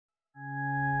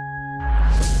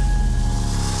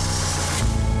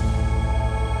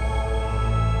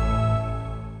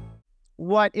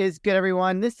What is good,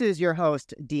 everyone? This is your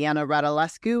host, Deanna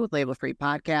Radulescu with Label Free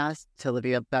Podcast. To live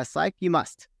your best life, you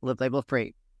must live label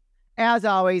free. As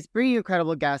always, bringing you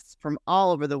incredible guests from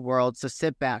all over the world, so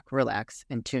sit back, relax,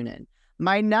 and tune in.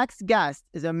 My next guest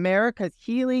is America's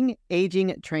healing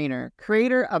aging trainer,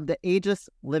 creator of the Ageless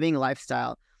Living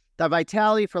Lifestyle, the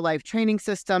Vitality for Life training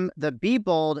system, the Be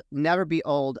Bold, Never Be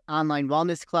Old online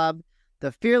wellness club,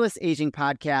 the Fearless Aging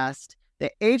podcast,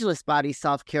 the Ageless Body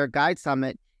Self-Care Guide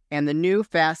Summit, and the new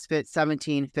Fast Fit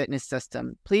 17 fitness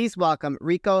system. Please welcome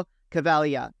Rico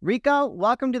Cavaglia. Rico,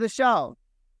 welcome to the show.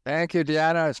 Thank you,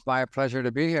 Deanna. It's my pleasure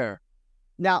to be here.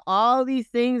 Now, all these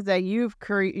things that you've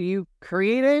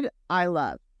created, I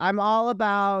love. I'm all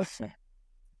about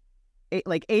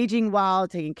aging well,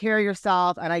 taking care of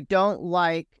yourself, and I don't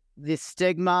like the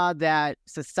stigma that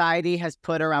society has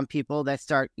put around people that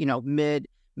start,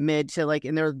 mid to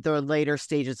in their later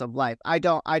stages of life. I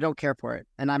don't care for it,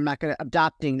 and I'm not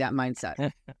adopting that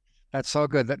mindset. That's so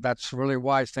good. That's really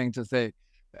wise thing to say.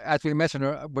 As we mentioned,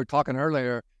 we're talking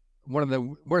earlier, one of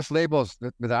the worst labels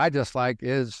that I dislike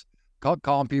is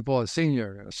calling people a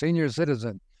senior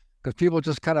citizen, because people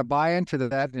just kind of buy into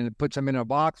that, and it puts them in a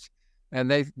box,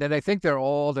 and they think they're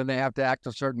old and they have to act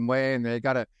a certain way, and they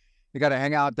gotta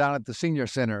hang out down at the senior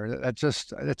center.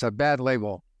 It's a bad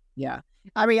label. Yeah.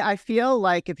 I mean, I feel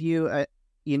like if you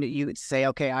say,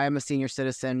 okay, I am a senior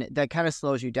citizen, that kind of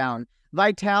slows you down.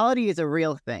 Vitality is a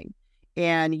real thing,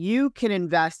 and you can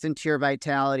invest into your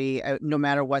vitality no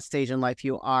matter what stage in life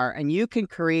you are, and you can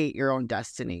create your own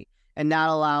destiny and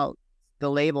not allow the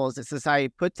labels that society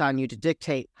puts on you to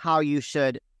dictate how you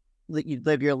should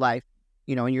live your life,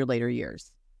 in your later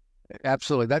years.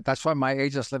 Absolutely. That's what my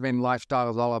ageless living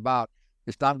lifestyle is all about.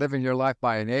 It's not living your life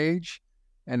by an age.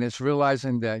 And it's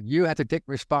realizing that you have to take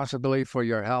responsibility for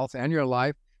your health and your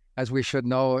life, as we should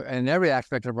know in every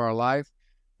aspect of our life.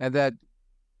 And that,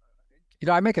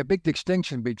 I make a big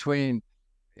distinction between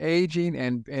aging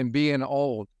and being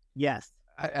old. Yes.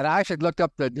 And I actually looked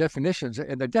up the definitions.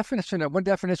 And one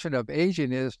definition of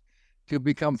aging is to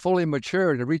become fully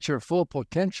mature, to reach your full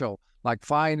potential, like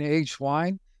fine aged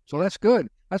wine. So that's good.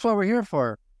 That's what we're here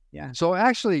for. Yeah. So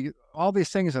actually, all these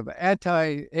things of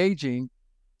anti-aging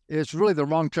is really the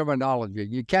wrong terminology.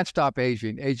 You can't stop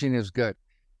aging. Aging is good.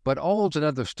 But old's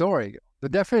another story. The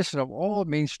definition of old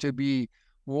means to be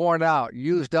worn out,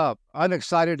 used up,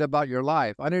 unexcited about your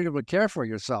life, unable to care for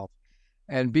yourself.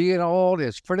 And being old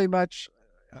is pretty much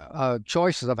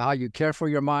choices of how you care for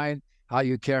your mind, how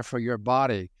you care for your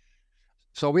body.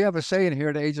 So we have a saying here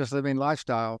at Ageless Living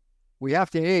Lifestyle: we have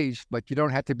to age, but you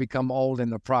don't have to become old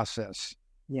in the process.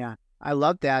 Yeah, I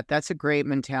love that. That's a great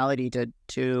mentality to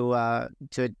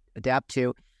adapt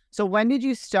to. So when did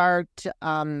you start?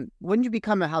 When did you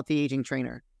become a healthy aging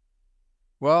trainer?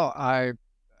 Well, I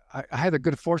had the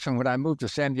good fortune when I moved to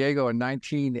San Diego in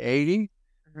 1980,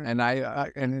 and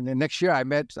and the next year I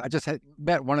just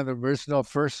met one of the original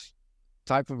first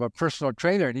type of a personal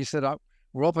trainer, and he said, I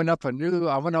want to open up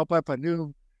a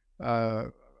new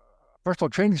personal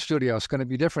training studio. It's going to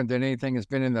be different than anything that's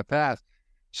been in the past.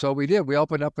 So we did. We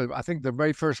opened up, I think, the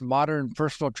very first modern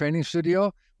personal training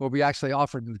studio where we actually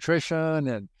offered nutrition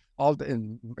and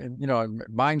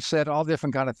mindset, all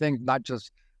different kind of things, not just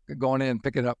going in and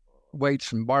picking up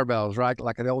weights and barbells, right,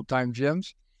 like at the old time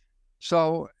gyms.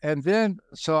 So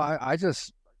I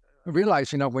just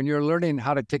realized, when you're learning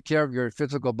how to take care of your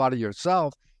physical body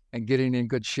yourself and getting in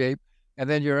good shape, and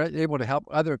then you're able to help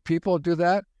other people do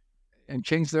that and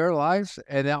change their lives,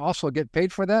 and then also get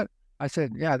paid for that, I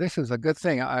said, yeah, this is a good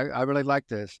thing. I really like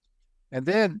this. And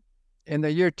then in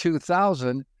the year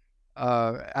 2000,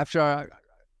 after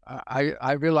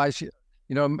I realized,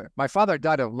 my father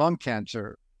died of lung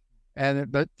cancer.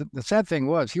 But the sad thing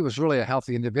was, he was really a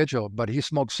healthy individual, but he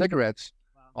smoked cigarettes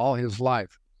all his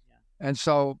life. Yeah. And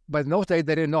so, but in those days,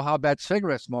 they didn't know how bad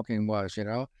cigarette smoking was,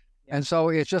 Yeah. And so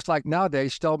it's just like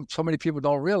nowadays, still so many people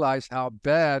don't realize how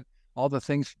bad all the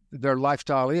things their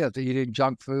lifestyle is, eating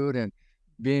junk food and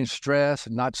being stressed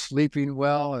and not sleeping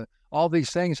well, and all these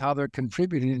things, how they're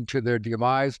contributing to their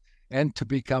demise and to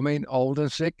becoming old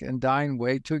and sick and dying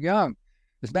way too young.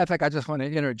 As a matter of fact, I just want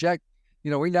to interject.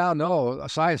 We now know,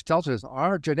 science tells us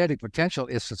our genetic potential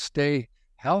is to stay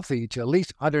healthy to at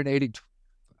least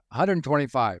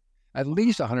 125, at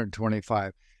least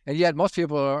 125. And yet most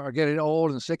people are getting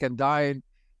old and sick and dying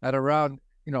at around,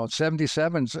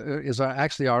 77 is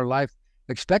actually our life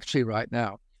expectancy right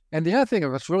now. And the other thing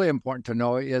that's really important to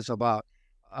know is about,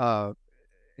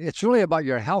 it's really about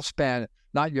your health span,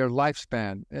 not your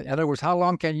lifespan. In other words, how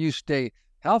long can you stay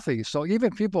healthy? So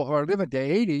even people who are living to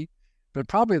 80, but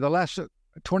probably the last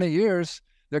 20 years,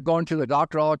 they're going to the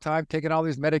doctor all the time, taking all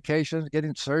these medications,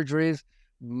 getting surgeries,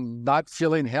 not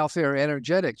feeling healthy or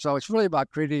energetic. So it's really about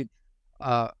creating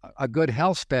a good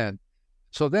health span.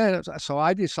 So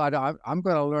I decided I'm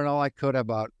going to learn all I could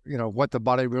about, what the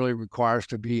body really requires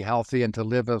to be healthy and to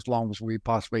live as long as we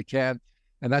possibly can.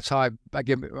 And that's how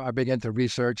I began to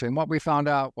research. And what we found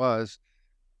out was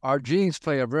our genes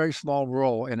play a very small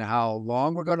role in how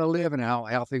long we're going to live and how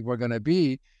healthy we're going to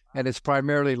be. And it's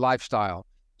primarily lifestyle.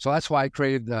 So that's why I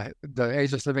created the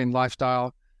Ageless Living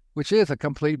Lifestyle, which is a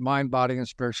complete mind, body, and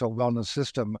spiritual wellness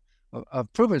system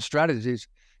of proven strategies.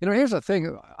 Here's the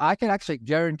thing. I can actually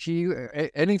guarantee you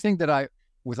anything that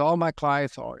with all my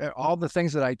clients, all the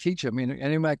things that I teach them in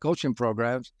any of my coaching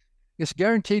programs, it's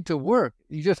guaranteed to work.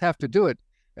 You just have to do it.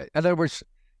 In other words,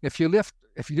 if you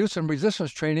do some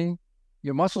resistance training,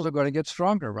 your muscles are going to get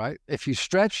stronger, right? If you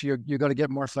stretch, you're going to get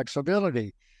more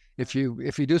flexibility. If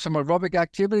you do some aerobic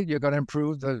activity, you're going to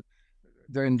improve the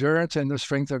endurance and the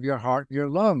strength of your heart, your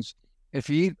lungs. If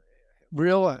you eat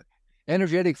real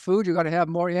energetic food, you're going to have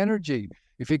more energy.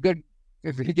 If you get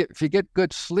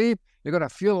good sleep, you're going to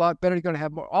feel a lot better. You're going to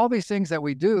have more. All these things that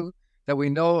we do that we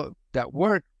know that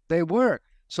work, they work.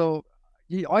 So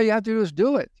all you have to do is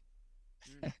do it.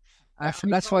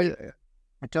 That's why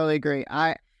I totally agree.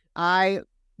 I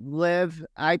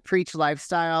preach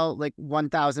lifestyle like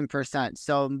 1000%.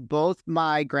 So both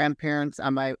my grandparents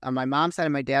on my mom's side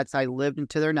and my dad's side lived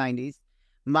into their 90s.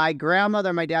 My grandmother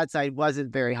on my dad's side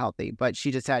wasn't very healthy, but she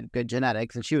just had good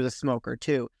genetics, and she was a smoker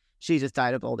too. She just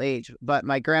died of old age. But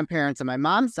my grandparents on my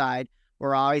mom's side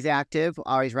were always active,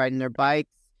 always riding their bikes,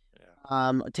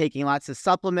 taking lots of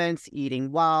supplements,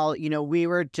 eating well. We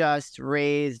were just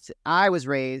raised, I was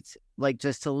raised like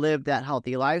just to live that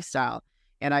healthy lifestyle.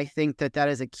 And I think that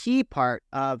is a key part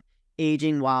of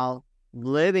aging while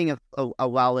living a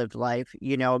well-lived life,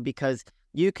 because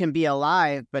you can be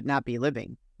alive but not be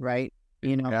living, right?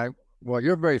 Yeah, well,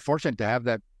 you're very fortunate to have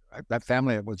that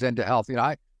family that was into health.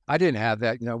 I didn't have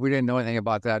that. We didn't know anything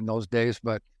about that in those days.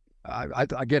 But I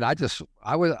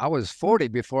was 40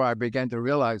 before I began to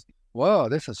realize, whoa,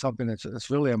 this is something that's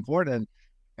really important.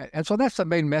 And so that's the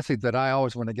main message that I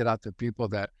always want to get out to people,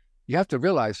 that you have to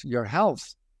realize your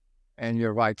health and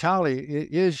your vitality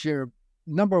is your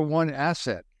number one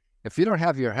asset. If you don't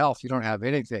have your health, you don't have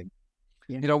anything.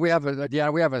 Yeah. We have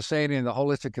a saying in the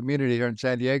holistic community here in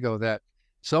San Diego that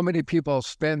so many people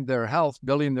spend their health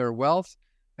building their wealth,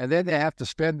 and then they have to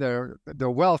spend their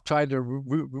wealth trying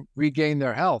to regain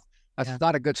their health. That's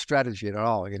not a good strategy at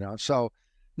all. So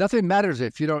nothing matters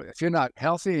if you're not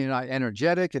healthy, you're not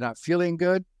energetic, you're not feeling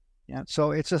good. Yeah. So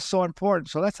it's just so important.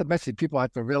 So that's the message people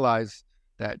have to realize,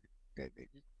 that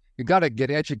you got to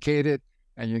get educated,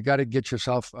 and you got to get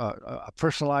yourself a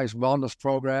personalized wellness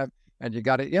program, and you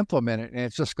got to implement it. And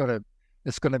it's going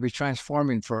to be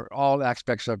transforming for all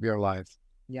aspects of your life.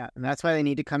 Yeah, and that's why they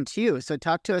need to come to you. So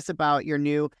talk to us about your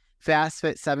new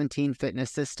FastFit 17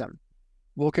 fitness system.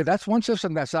 Well, okay, that's one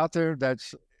system that's out there.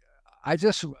 I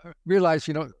just realized,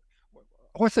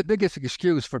 what's the biggest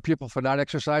excuse for people for not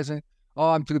exercising?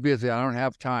 Oh, I'm too busy. I don't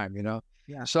have time,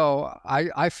 Yeah. So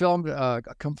I filmed a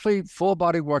complete full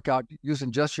body workout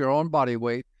using just your own body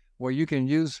weight, where you can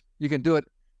do it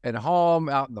at home,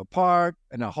 out in the park,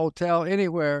 in a hotel,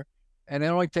 anywhere. And it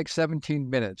only takes 17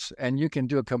 minutes, and you can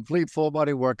do a complete full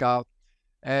body workout.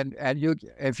 And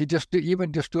if you just do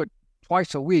it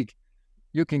twice a week,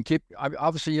 you can keep.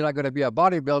 Obviously, you're not going to be a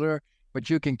bodybuilder, but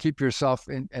you can keep yourself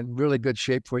in really good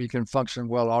shape where you can function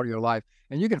well all your life.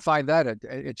 And you can find that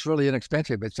it's really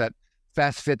inexpensive. It's at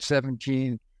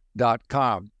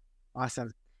fastfit17.com.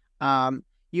 Awesome.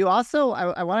 You also,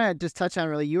 I want to just touch on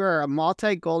really, you are a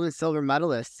multi-gold and silver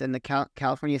medalist in the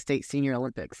California State Senior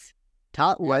Olympics.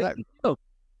 That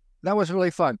was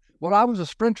really fun. Well, I was a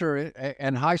sprinter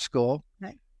in high school,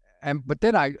 right. But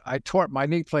then I tore my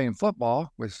knee playing football,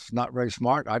 which is not very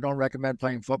smart. I don't recommend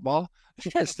playing football.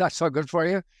 It's not so good for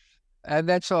you. And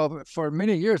then so for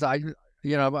many years, I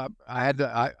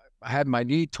had my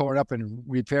knee torn up and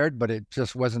repaired, but it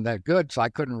just wasn't that good, so I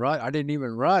couldn't run. I didn't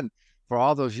even run for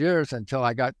all those years until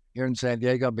I got here in San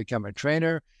Diego and became a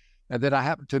trainer. And then I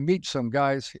happened to meet some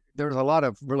guys. There's a lot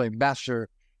of really master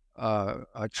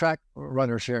track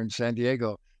runners here in San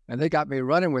Diego, and they got me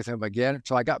running with them again.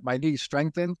 So I got my knee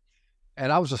strengthened,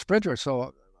 and I was a sprinter.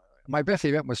 So my best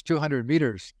event was 200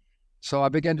 meters. So I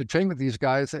began to train with these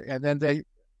guys, and then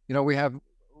we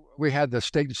had the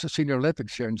State Senior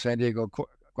Olympics here in San Diego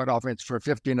quite often. It's for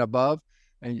 50 and above,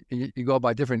 and you go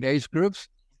by different age groups.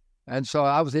 And so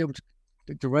I was able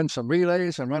to run some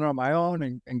relays and run on my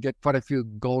own and get quite a few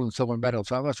gold and silver medals.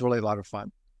 So that was really a lot of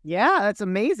fun. Yeah, that's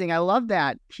amazing. I love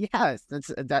that. Yes,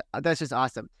 that's just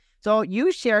awesome. So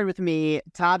you shared with me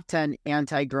top 10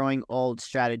 anti-growing old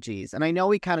strategies, and I know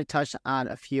we kind of touched on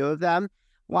a few of them.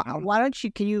 Why don't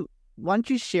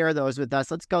you share those with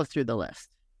us? Let's go through the list.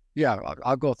 Yeah,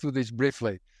 I'll go through these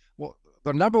briefly. Well,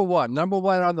 the number one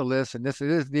on the list, and this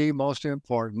is the most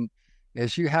important,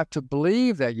 is you have to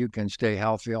believe that you can stay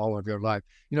healthy all of your life.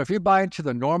 If you buy into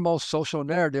the normal social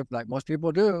narrative like most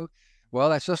people do, well,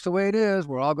 that's just the way it is.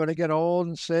 We're all going to get old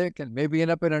and sick and maybe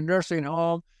end up in a nursing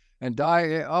home and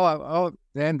die.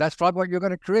 Then that's probably what you're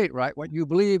going to create, right? What you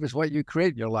believe is what you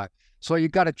create in your life. So you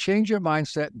got to change your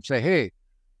mindset and say, hey,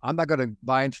 I'm not going to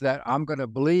buy into that. I'm going to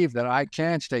believe that I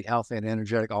can stay healthy and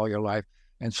energetic all your life.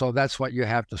 And so that's what you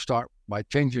have to start by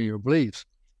changing your beliefs.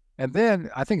 And then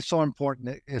I think so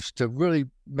important is to really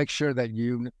make sure that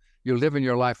you're living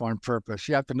your life on purpose.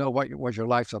 You have to know what your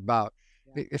life's about.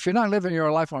 Yeah. If you're not living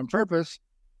your life on purpose,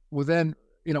 well, then,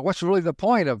 what's really the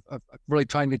point of really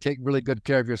trying to take really good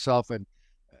care of yourself?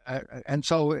 And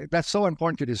so that's so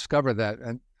important to discover that.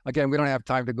 And again, we don't have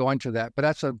time to go into that, but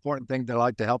that's an important thing that I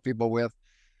like to help people with.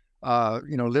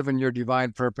 Living your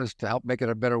divine purpose to help make it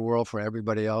a better world for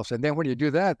everybody else. And then when you do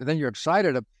that, then you're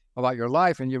excited about your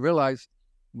life and you realize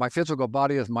my physical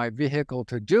body is my vehicle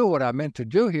to do what I'm meant to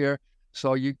do here.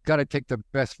 So you got to take the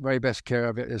very best care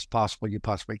of it as you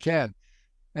possibly can.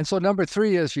 And so number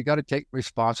 3 is you got to take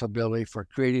responsibility for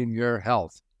creating your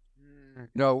health.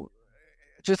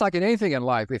 Just like in anything in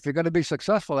life, if you're going to be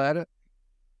successful at it,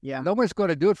 no one's going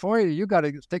to do it for you. You got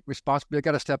to take responsibility. You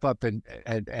got to step up and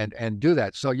do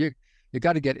that. So you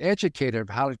got to get educated of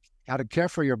how to care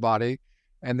for your body,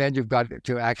 and then you've got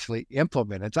to actually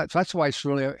implement it. So that's why it's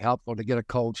really helpful to get a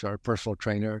coach or a personal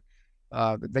trainer.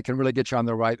 They can really get you on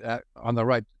the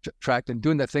right track and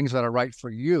doing the things that are right for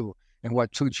you and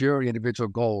what suits your individual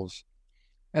goals.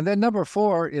 And then number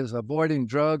 4 is avoiding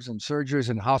drugs and surgeries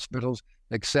in hospitals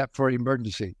except for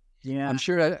emergency. Yeah, I'm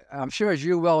sure as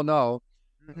you well know,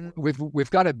 we've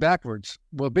got it backwards.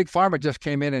 Well, Big Pharma just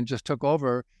came in and just took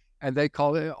over, and they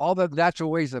call it all the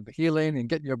natural ways of healing and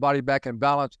getting your body back in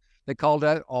balance. They call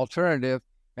that alternative,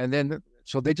 and then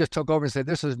so they just took over and said,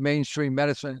 "This is mainstream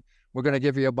medicine. We're going to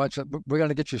give you we're going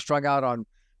to get you strung out on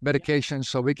medications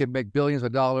so we can make billions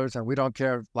of dollars, and we don't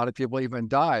care if a lot of people even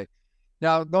die."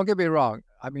 Now, don't get me wrong.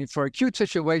 I mean, for acute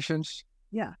situations,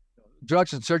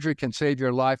 drugs and surgery can save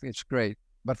your life. It's great.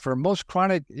 But for most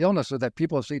chronic illnesses that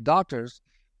people see doctors,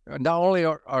 not only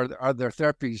are their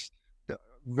therapies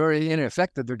very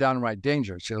ineffective, they're downright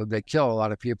dangerous. They kill a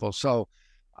lot of people. So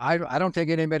I don't take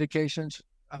any medications.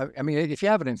 I mean, if you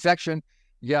have an infection,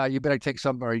 you better take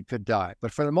something or you could die.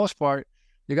 But for the most part,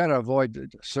 you got to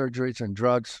avoid surgeries and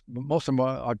drugs. Most of them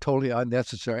are totally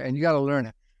unnecessary. And you got to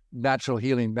learn natural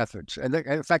healing methods. And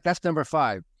in fact, that's number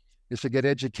 5, is to get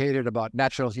educated about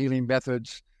natural healing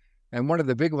methods. And one of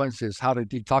the big ones is how to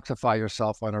detoxify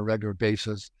yourself on a regular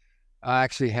basis. I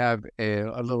actually have a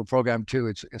little program too.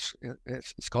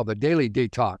 It's called the Daily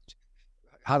Detox.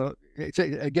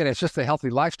 It's just a healthy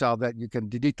lifestyle that you can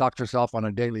detox yourself on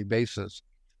a daily basis.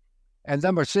 And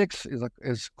number 6 is of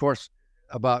course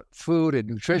about food and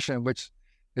nutrition, which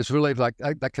is really like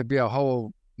that could be a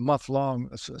whole month-long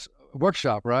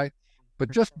workshop, right?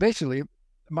 But just basically,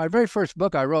 my very first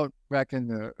book I wrote back in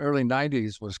the early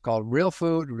 90s was called Real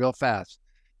Food, Real Fast,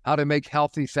 How to Make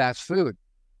Healthy Fast Food.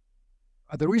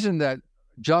 The reason that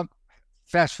junk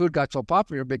fast food got so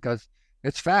popular because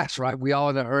it's fast, right? We all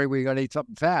in a hurry, we're going to eat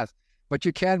something fast. But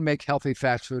you can make healthy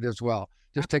fast food as well.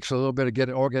 Just takes a little bit to get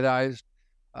it organized.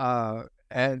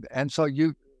 And so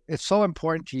it's so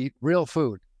important to eat real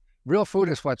food. Real food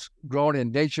is what's grown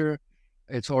in nature.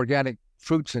 It's organic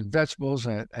fruits and vegetables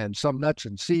and some nuts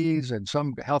and seeds and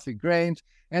some healthy grains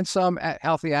and some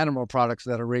healthy animal products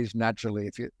that are raised naturally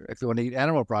if you want to eat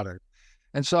animal products.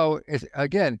 And so it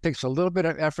takes a little bit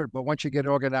of effort, but once you get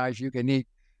organized, you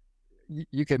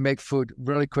can make food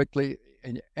really quickly.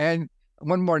 And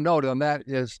one more note on that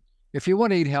is if you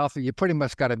want to eat healthy, you pretty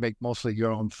much got to make mostly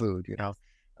your own food,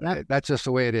 That's just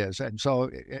the way it is. And so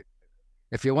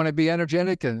if you want to be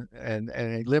energetic and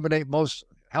eliminate most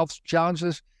health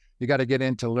challenges, you got to get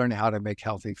into learning how to make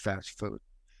healthy fast food.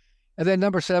 And then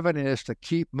number 7 is to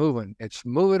keep moving. It's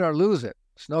move it or lose it.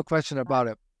 There's no question about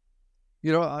it.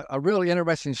 A really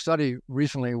interesting study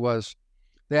recently was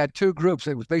they had 2 groups.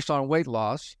 It was based on weight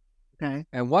loss. Okay.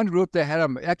 And one group, they had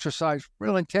them exercise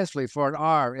real intensely for an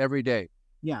hour every day.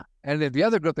 Yeah. And in the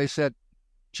other group, they said,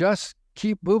 just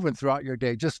keep moving throughout your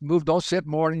day. Just move. Don't sit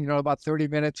more than, about 30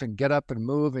 minutes and get up and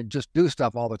move and just do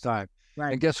stuff all the time.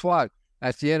 Right. And guess what?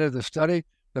 At the end of the study,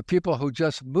 the people who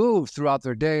just moved throughout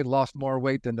their day lost more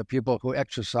weight than the people who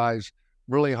exercise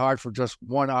really hard for just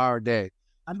 1 hour a day.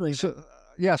 I believe so.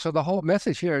 yeah. So the whole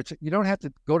message here is you don't have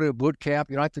to go to a boot camp.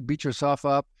 You don't have to beat yourself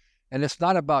up. And it's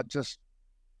not about just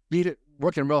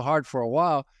working real hard for a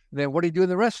while. Then what do you do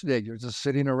the rest of the day? You're just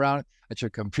sitting around at your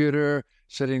computer,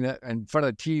 sitting in front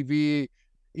of the TV,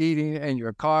 eating in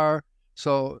your car.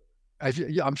 So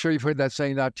I'm sure you've heard that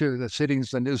saying now too, that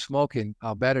sitting's the new smoking,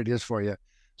 how bad it is for you.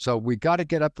 So we got to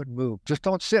get up and move. Just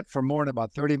don't sit for more than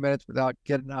about 30 minutes without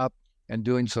getting up and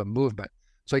doing some movement.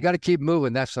 So you got to keep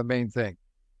moving. That's the main thing.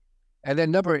 And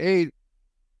then number 8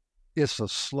 is to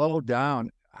slow down.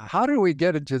 How do we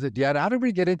get into how do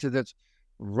we get into this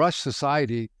rush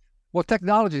society? Well,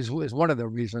 technology is one of the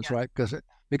reasons, right?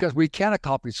 Because we can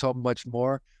accomplish so much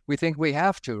more. We think we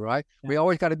have to, right? Yeah. We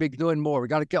always got to be doing more. I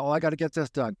got to get this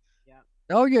done. Yeah.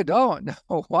 No, you don't.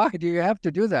 No, why do you have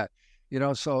to do that?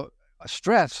 So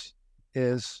stress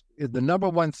is the number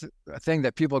one thing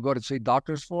that people go to see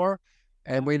doctors for.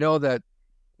 And we know that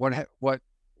what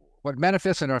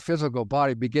manifests in our physical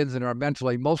body begins in our mental,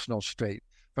 emotional state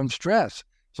from stress.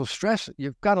 So stress,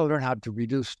 you've got to learn how to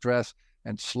reduce stress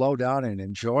and slow down and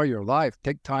enjoy your life.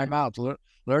 Take time out,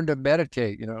 learn to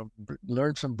meditate,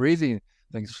 learn some breathing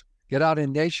things, get out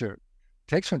in nature,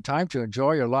 take some time to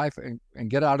enjoy your life and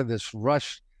get out of this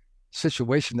rush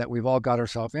situation that we've all got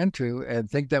ourselves into and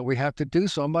think that we have to do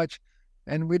so much.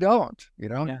 And we don't, we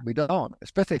don't,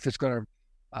 especially if it's going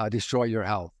to destroy your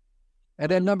health. And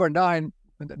then number nine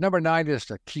is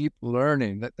to keep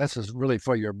learning. This is really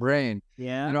for your brain.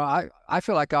 Yeah. I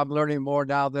feel like I'm learning more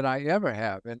now than I ever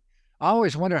have. And I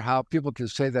always wonder how people can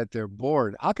say that they're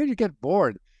bored. How can you get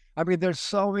bored? I mean, there's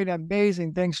so many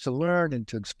amazing things to learn and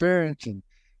to experience. And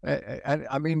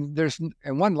I mean,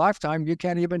 in one lifetime, you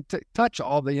can't even touch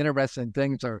all the interesting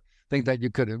things or things that you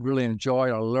could really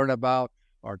enjoy or learn about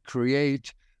or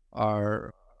create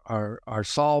or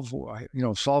solve,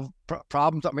 solve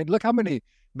problems. I mean, look how many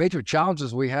major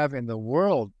challenges we have in the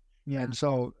world. Yeah. And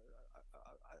so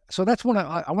that's one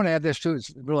I want to add this too.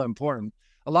 It's really important.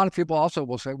 A lot of people also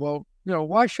will say, well,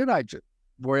 why should I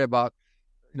worry about,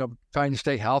 trying to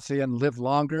stay healthy and live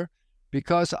longer?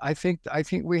 Because I think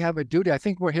we have a duty. I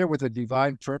think we're here with a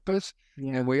divine purpose,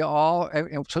 and we all,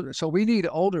 and so we need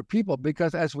older people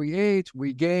because as we age,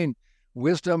 we gain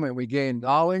wisdom and we gain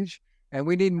knowledge, and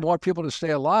we need more people to stay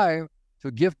alive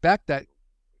to give back that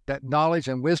knowledge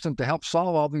and wisdom to help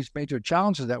solve all these major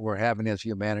challenges that we're having as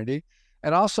humanity.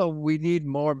 And also we need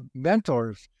more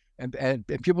mentors and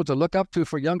people to look up to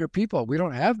for younger people. We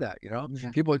don't have that,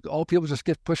 Old people just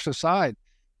get pushed aside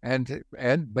and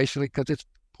basically because it's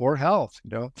poor health,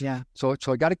 Yeah. So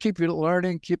I got to keep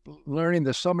learning.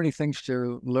 There's so many things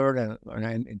to learn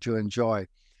and to enjoy.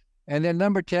 And then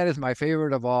number 10 is my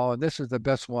favorite of all. And this is the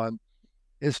best one,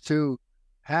 is to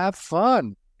have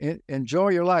fun, enjoy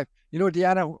your life.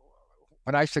 Deanna,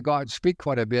 when I used to go out and speak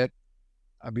quite a bit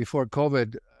before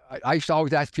COVID, I used to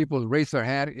always ask people to raise their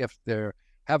hand if they're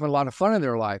having a lot of fun in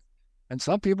their life. And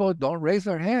some people don't raise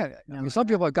their hand. No. I mean, some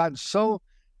people have gotten so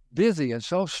busy and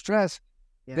so stressed,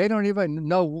 they don't even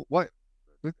know what.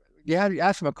 You have to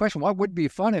ask them a question, what would be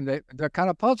fun? And they're kind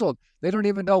of puzzled. They don't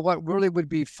even know what really would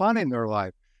be fun in their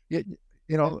life. We're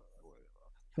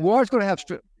always going to have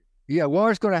we're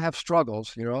always going to have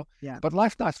struggles, Yeah. But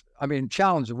life's not,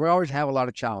 challenges. We always have a lot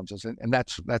of challenges, and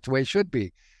that's the way it should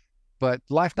be. But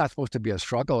life's not supposed to be a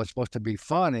struggle. It's supposed to be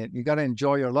fun, and you got to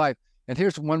enjoy your life. And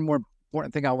here's one more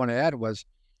important thing I want to add was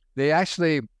they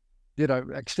actually did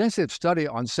an extensive study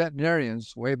on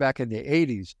centenarians way back in the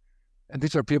 80s. And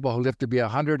these are people who lived to be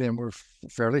 100 and were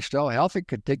fairly still healthy,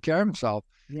 could take care of themselves.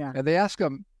 Yeah. And they asked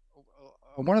them,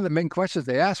 one of the main questions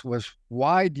they asked was,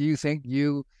 why do you think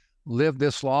you live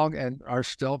this long and are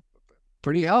still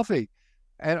pretty healthy?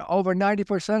 And over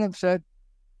 90% of them said,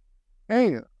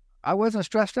 hey, I wasn't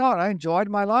stressed out. I enjoyed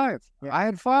my life. Yeah. I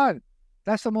had fun.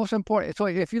 That's the most important. So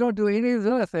if you don't do any of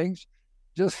the other things,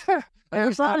 just have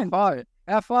fun.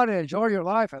 Have fun and enjoy your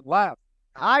life and laugh.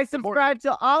 I subscribe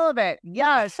to all of it.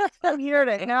 Yes, I'm here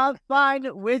to have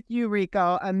fun with you,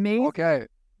 Rico. Amazing. Okay.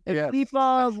 If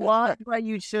people want what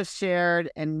you just shared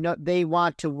and they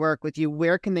want to work with you,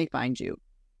 where can they find you?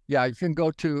 Yeah, you can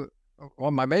go to,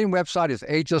 my main website is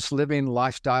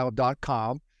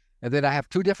agelesslivinglifestyle.com. And then I have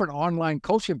 2 different online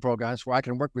coaching programs where I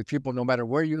can work with people no matter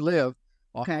where you live.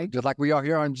 Okay. Just like we are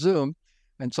here on Zoom.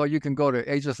 And so you can go to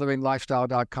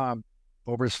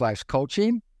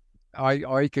agelesslivinglifestyle.com/coaching.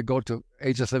 Or you could go to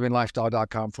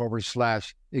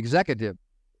agelesslivinglifestyle.com/executive.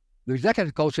 The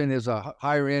executive coaching is a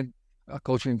higher end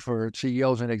coaching for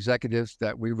CEOs and executives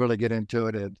that we really get into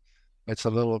it. And it's a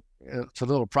little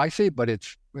pricey, but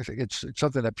it's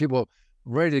something that people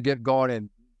ready to get going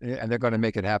and they're going to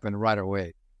make it happen right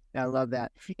away. I love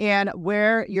that. And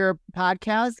where your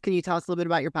podcast, can you tell us a little bit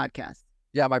about your podcast?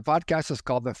 Yeah, my podcast is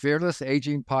called the Fearless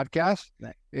Aging Podcast.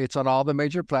 Right. It's on all the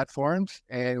major platforms,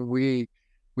 and we've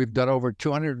done over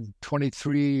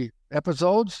 223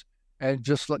 episodes. And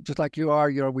just like you are,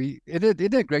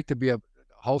 isn't it great to be a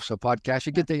host of a podcast?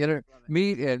 You get to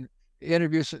meet and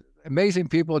interview amazing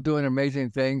people doing amazing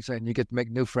things, and you get to make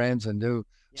new friends and new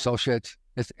associates.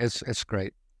 It's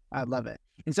great. I love it.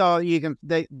 And so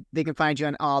they can find you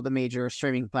on all the major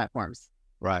streaming platforms.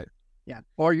 Right. Yeah.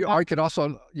 Or you can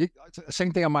also,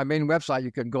 same thing on my main website.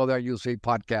 You can go there, you'll see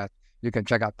podcast. You can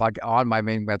check out podcast on my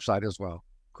main website as well.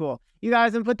 Cool. You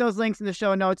guys can put those links in the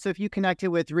show notes. So if you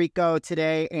connected with Rico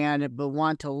today and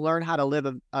want to learn how to live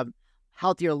a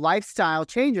healthier lifestyle,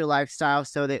 change your lifestyle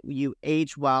so that you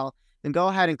age well, then go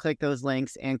ahead and click those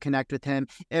links and connect with him.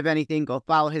 If anything, go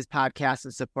follow his podcast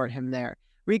and support him there.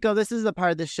 Rico, this is the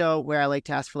part of the show where I like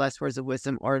to ask for last words of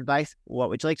wisdom or advice. What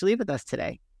would you like to leave with us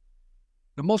today?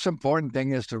 The most important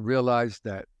thing is to realize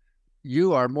that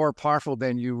you are more powerful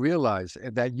than you realize,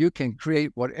 and that you can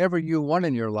create whatever you want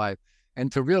in your life,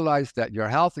 and to realize that your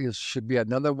health should be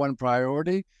another one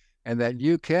priority, and that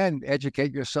you can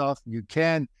educate yourself. You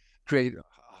can create a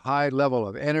high level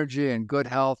of energy and good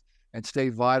health and stay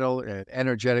vital and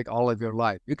energetic all of your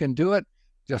life. You can do it.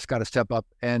 Just got to step up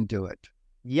and do it.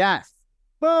 Yes.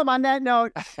 Boom. On that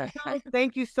note,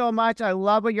 thank you so much. I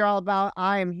love what you're all about.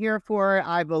 I am here for it.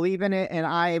 I believe in it. And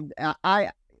I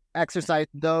exercise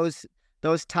those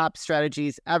top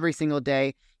strategies every single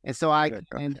day. And so I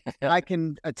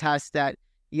can attest that,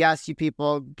 yes, you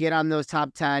people get on those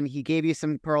top 10. He gave you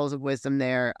some pearls of wisdom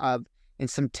there and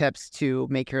some tips to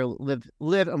make your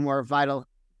live a more vital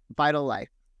life,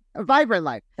 a vibrant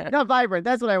life. Not vibrant.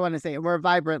 That's what I want to say. A more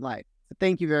vibrant life. So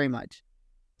thank you very much.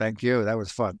 Thank you. That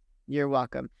was fun. You're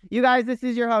welcome. You guys, this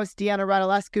is your host, Deanna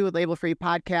Radulescu with Label Free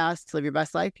Podcast. To live your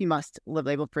best life, you must live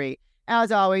label free.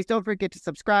 As always, don't forget to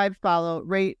subscribe, follow,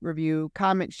 rate, review,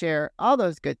 comment, share, all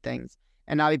those good things.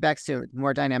 And I'll be back soon with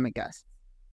more dynamic guests.